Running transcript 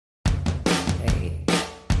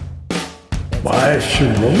By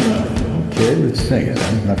Sharona. Okay, let's sing it.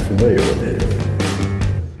 I'm not familiar with it.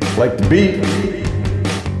 Like the beat.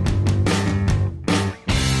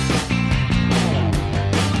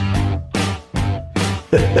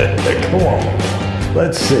 Come on,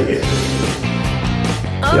 let's sing it.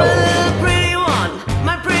 Oh, little pretty one,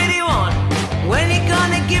 my pretty one, when you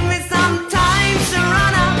gonna give me some time,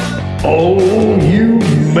 Sharona? Oh, you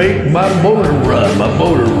make my motor run,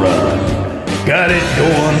 Got it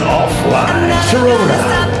going offline, Sharona.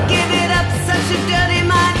 Stop, give it up, such a dirty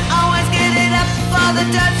mind. Always get it up for the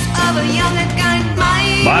touch of a younger kind. My,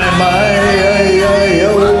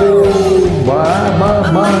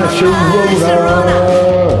 Sharona.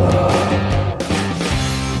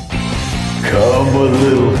 Come a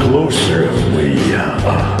little closer, will ya?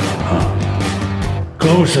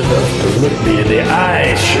 Close enough to look me in the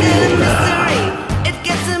eyes, Sharona. It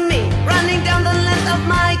gets to me, running down the length of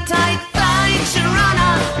my tight thigh,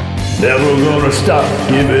 Sharona. Never gonna stop,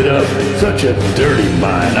 give it up. Such a dirty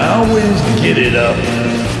mind, I always get it up.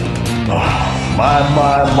 Oh, my,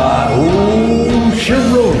 ooh,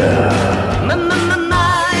 Sharona.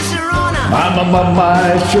 Sharona.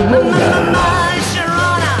 My, Sharona.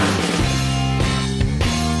 Sharona.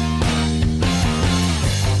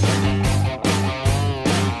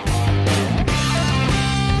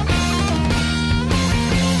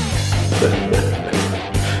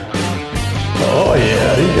 Oh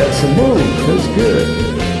yeah, he got some moves. That's good.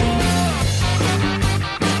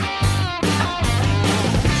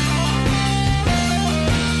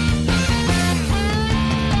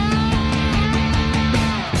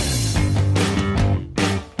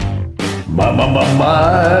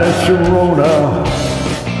 My, Sharona.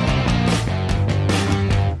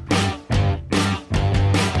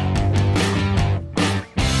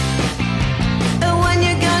 When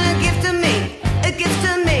you're gonna give to me, it gives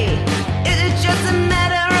to me. It's just a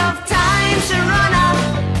matter of time, Sharona.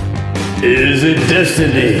 Is it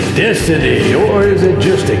destiny, or is it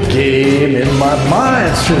just a game in my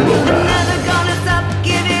mind, Sharona? Never gonna stop,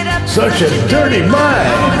 give it up. Such a dirty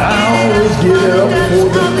mind, I always give it up for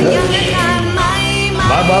the touch.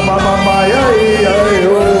 My,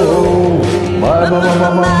 oh. My,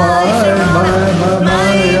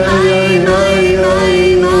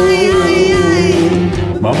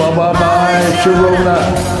 Sharona.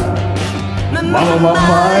 My,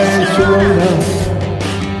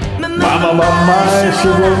 Sharona. My,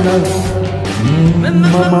 Sharona.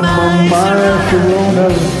 My, Sharona.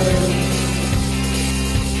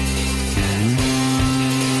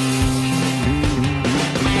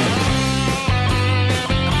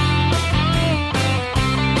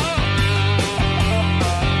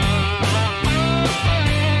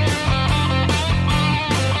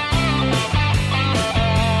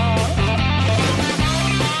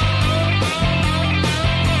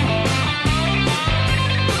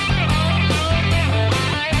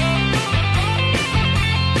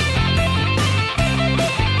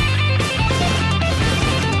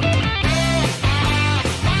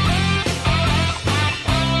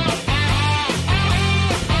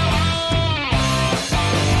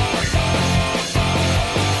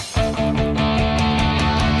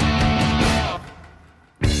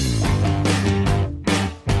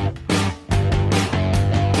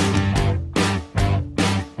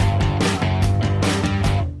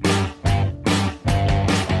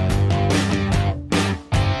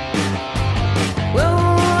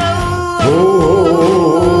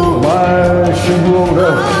 Oh, my Sharona.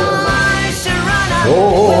 My Sharona.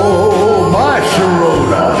 Oh.